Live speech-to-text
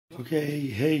Okay,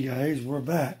 hey guys, we're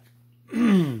back.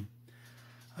 I'm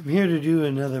here to do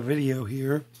another video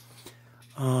here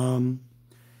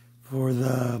for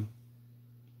the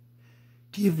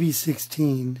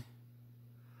tfv16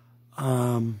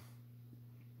 I'm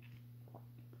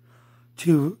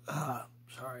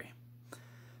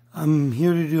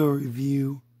here to do a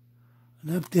review,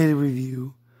 an updated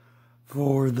review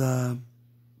for the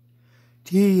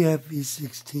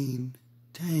tfv16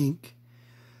 tank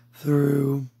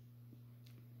through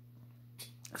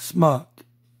Smok.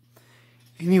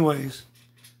 Anyways,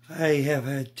 I have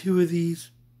had two of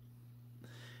these,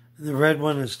 and the red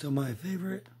one is still my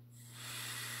favorite.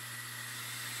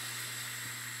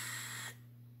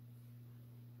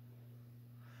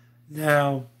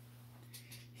 Now,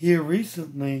 here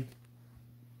recently,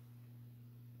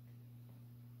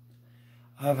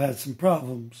 I've had some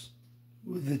problems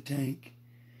with the tank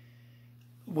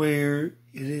where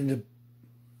it ended up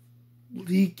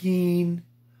leaking,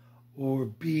 or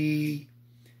B,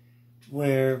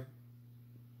 where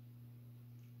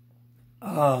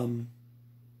I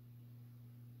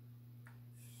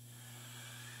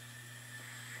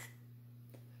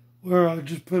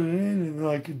just put it in and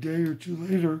like a day or two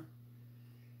later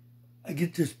I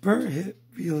get this burnt hit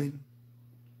feeling,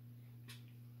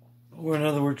 or in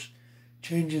other words,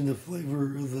 changing the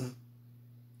flavor of the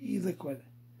e-liquid.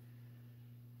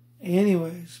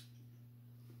 Anyways,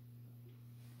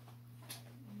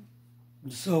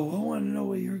 so I want to know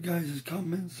what your guys'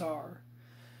 comments are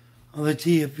on the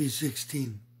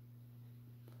tfv16,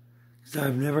 because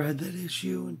I've never had that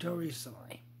issue until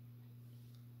recently.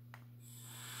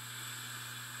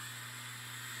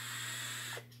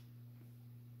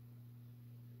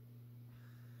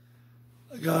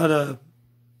 I got a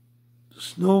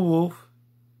Snow Wolf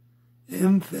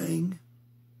M thing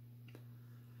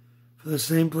for the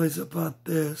same place I bought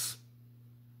this.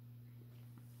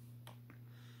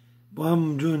 Well,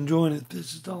 I'm enjoying it.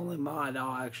 This is the only mod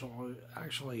I'll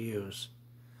actually use.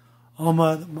 All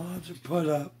my other mods are put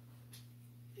up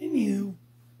in you.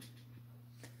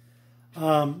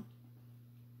 I'm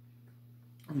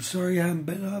sorry I haven't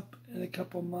been up in a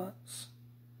couple months,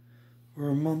 or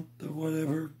a month, or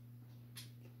whatever.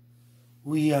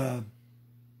 We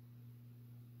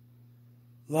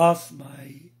lost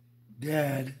my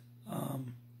dad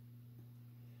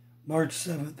March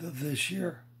 7th of this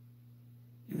year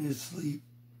in his sleep.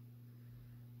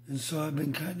 And so I've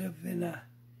been kind of in a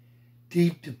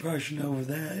deep depression over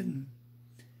that and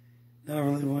not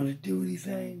really want to do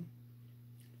anything.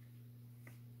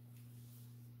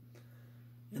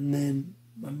 And then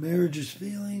my marriage is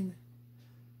failing.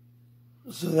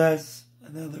 So that's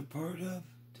another part of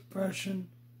depression.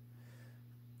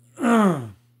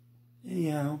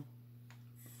 Anyhow.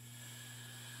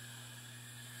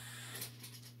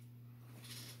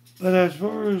 But as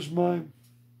far as my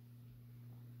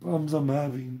problems I'm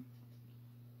having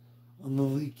on the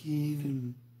leaking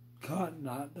and cotton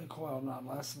knot, the coil not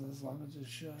lasting as long as it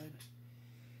should,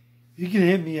 if you can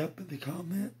hit me up in the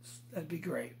comments, that'd be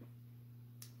great.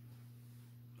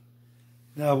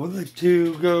 Now, I would like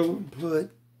to go and put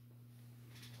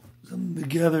something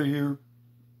together here.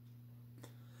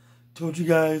 Told you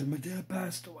guys my dad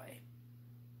passed away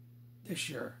this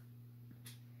year.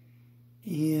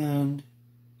 And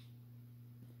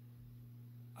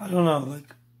I don't know,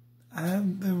 like, I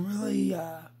haven't been really,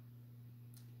 I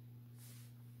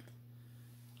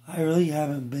really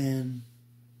haven't been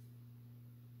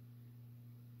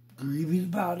grieving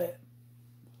about it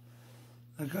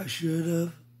like I should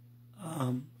have,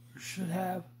 or should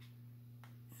have.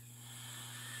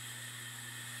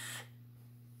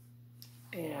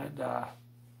 And, the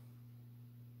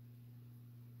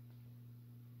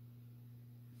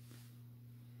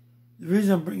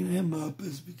reason I'm bringing him up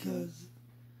is because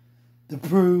to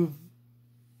prove,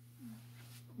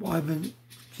 well, I've been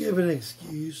given an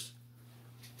excuse,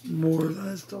 more or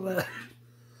less, to let,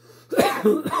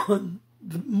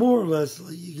 more or less,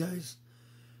 let you guys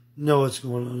know what's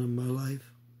going on in my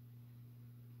life.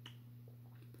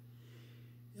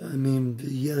 I mean,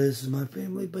 yeah, this is my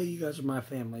family, but you guys are my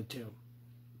family too.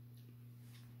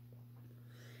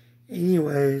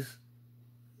 Anyways,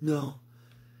 no.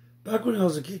 Back when I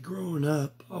was a kid growing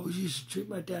up, I always used to treat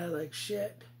my dad like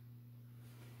shit.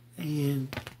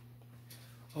 And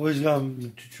always got him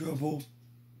into trouble.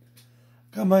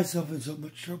 Got myself in so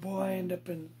much trouble, I ended up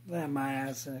laying my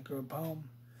ass in a group home.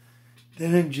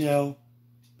 Then in jail.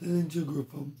 Then into a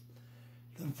group home.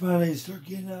 Then finally start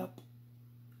getting up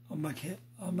on my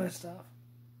stuff.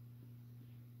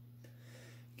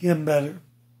 Getting better.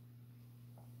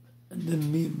 And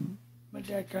then me and my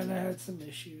dad kind of had some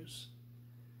issues.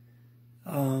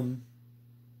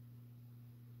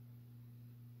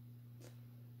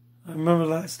 I remember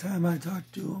last time I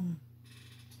talked to him,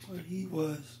 where he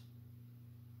was.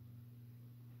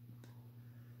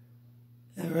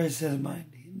 Everybody said in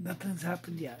mind, nothing's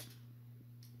happened yet.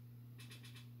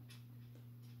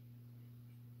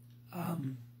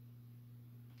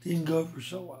 Didn't go over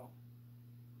so well.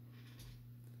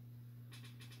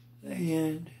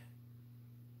 And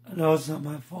I know it's not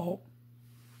my fault.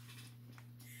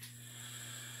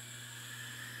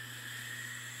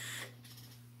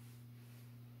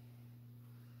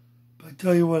 But I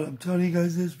tell you what, I'm telling you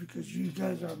guys this because you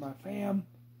guys are my fam.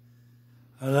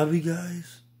 I love you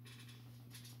guys.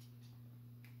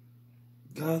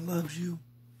 God loves you.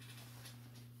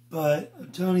 But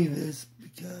I'm telling you this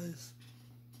because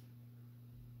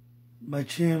my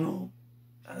channel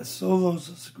has so low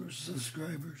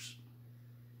subscribers.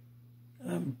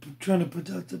 I'm trying to put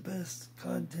out the best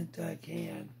content I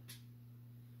can.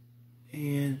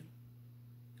 And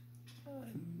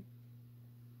I'm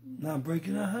not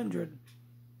breaking 100.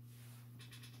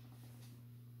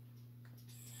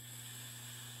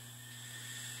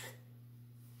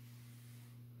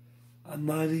 I'm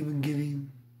not even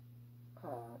getting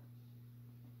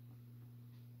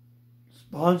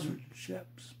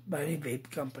sponsorships by any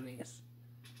vape companies.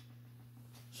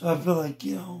 So I feel like,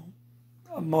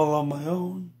 I'm all on my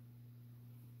own.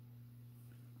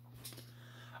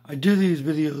 I do these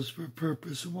videos for a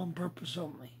purpose, and one purpose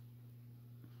only.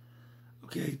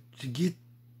 Okay, to get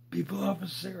people off of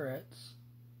cigarettes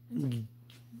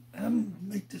and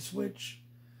make the switch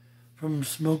from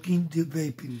smoking to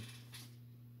vaping.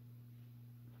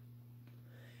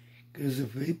 Because if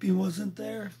vaping wasn't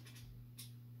there,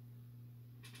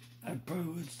 I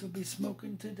probably would still be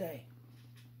smoking today.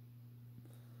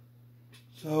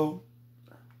 So,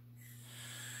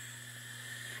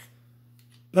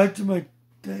 back to my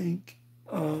tank.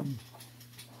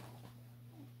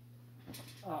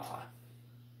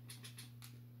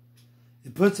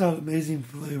 It puts out amazing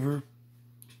flavor.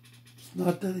 It's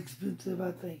not that expensive.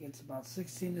 I think it's about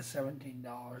 $16 to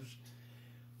 $17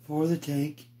 for the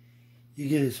tank. You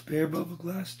get a spare bubble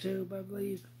glass tube, I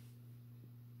believe.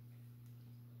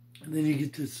 And then you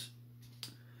get this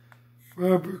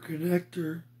rubber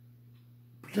protector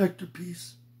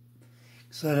piece.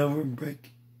 Slide over and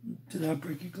did not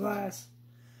break a glass.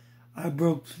 I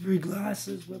broke 3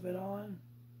 glasses with it on.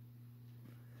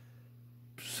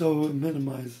 So it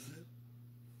minimizes it.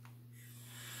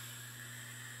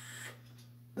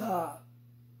 The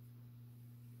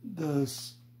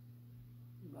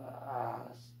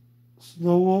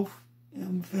Snow Wolf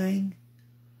M thing,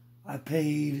 I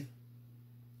paid,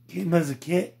 came as a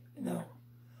kit.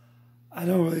 I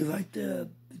don't really like the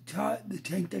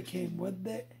tank that came with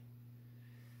it,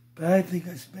 but I think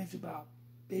I spent about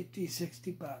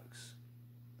 $50-$60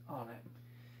 on it,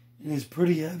 and it's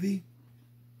pretty heavy.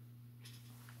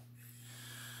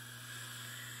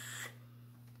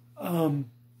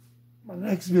 My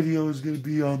next video is going to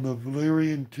be on the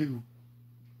Valerian 2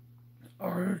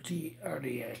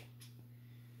 RDA.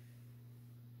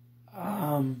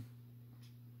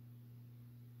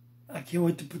 I can't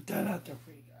wait to put that out there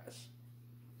for you guys.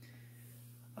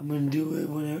 I'm going to do it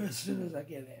as soon as I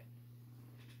get it.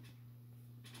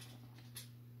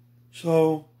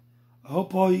 So, I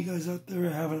hope all you guys out there are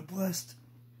having a blessed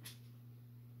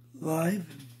life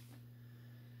and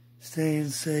staying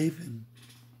safe and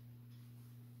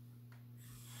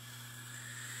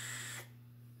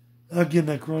not getting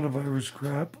that coronavirus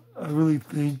crap. I really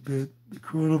think that the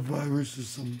coronavirus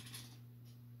is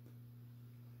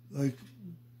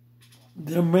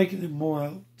they're making it more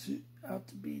out to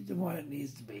be than what it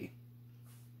needs to be.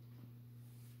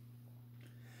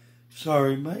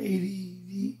 Sorry, my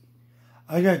ADD.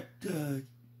 I got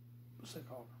what's that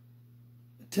called?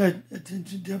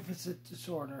 Attention deficit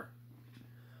disorder,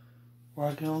 where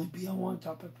I can only be on one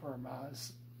topic for a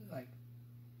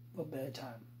little bit of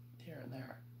time here and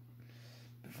there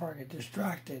before I get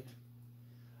distracted.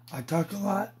 I talk a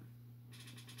lot.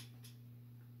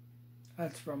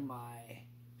 That's from my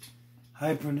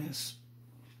hyperness.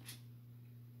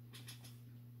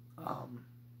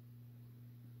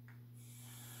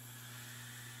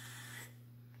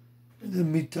 And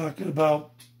then me talking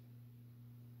about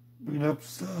bringing up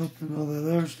stuff and all that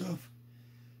other stuff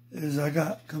is I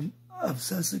got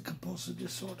obsessive compulsive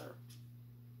disorder,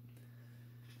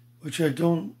 which I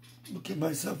don't look at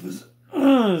myself as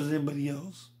anybody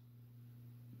else.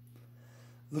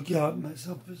 Look at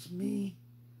myself as me.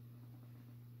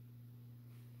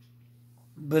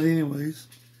 But anyways,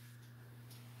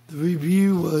 the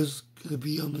review was going to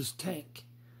be on this tank.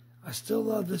 I still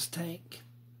love this tank.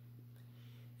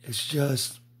 It's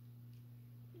just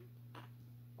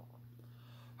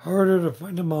harder to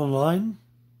find them online.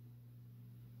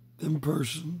 in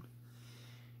person.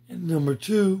 And number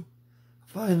two,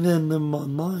 find them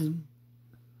online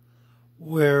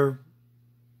where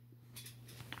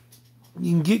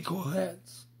you can get cool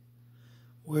heads,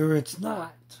 where it's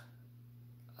not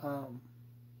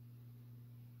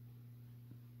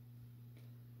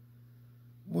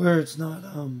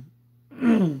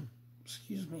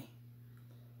excuse me,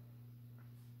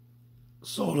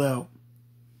 sold out.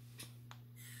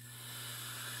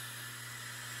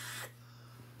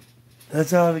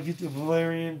 That's how to get the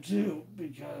Valerian too,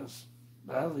 because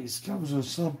that at least comes with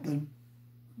something.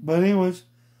 But anyways,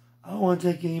 I don't want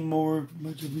to take any more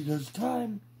much of you guys'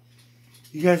 time.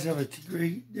 You guys have a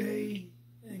great day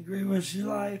and a great rest of your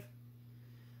life.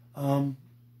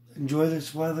 Enjoy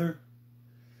this weather.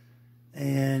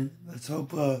 And let's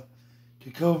hope the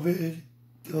COVID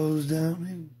goes down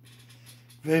and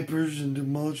vapors and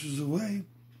demolishes away.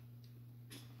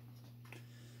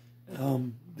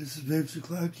 This is Vapes the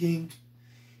Cloud King.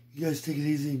 You guys take it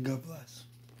easy and God bless.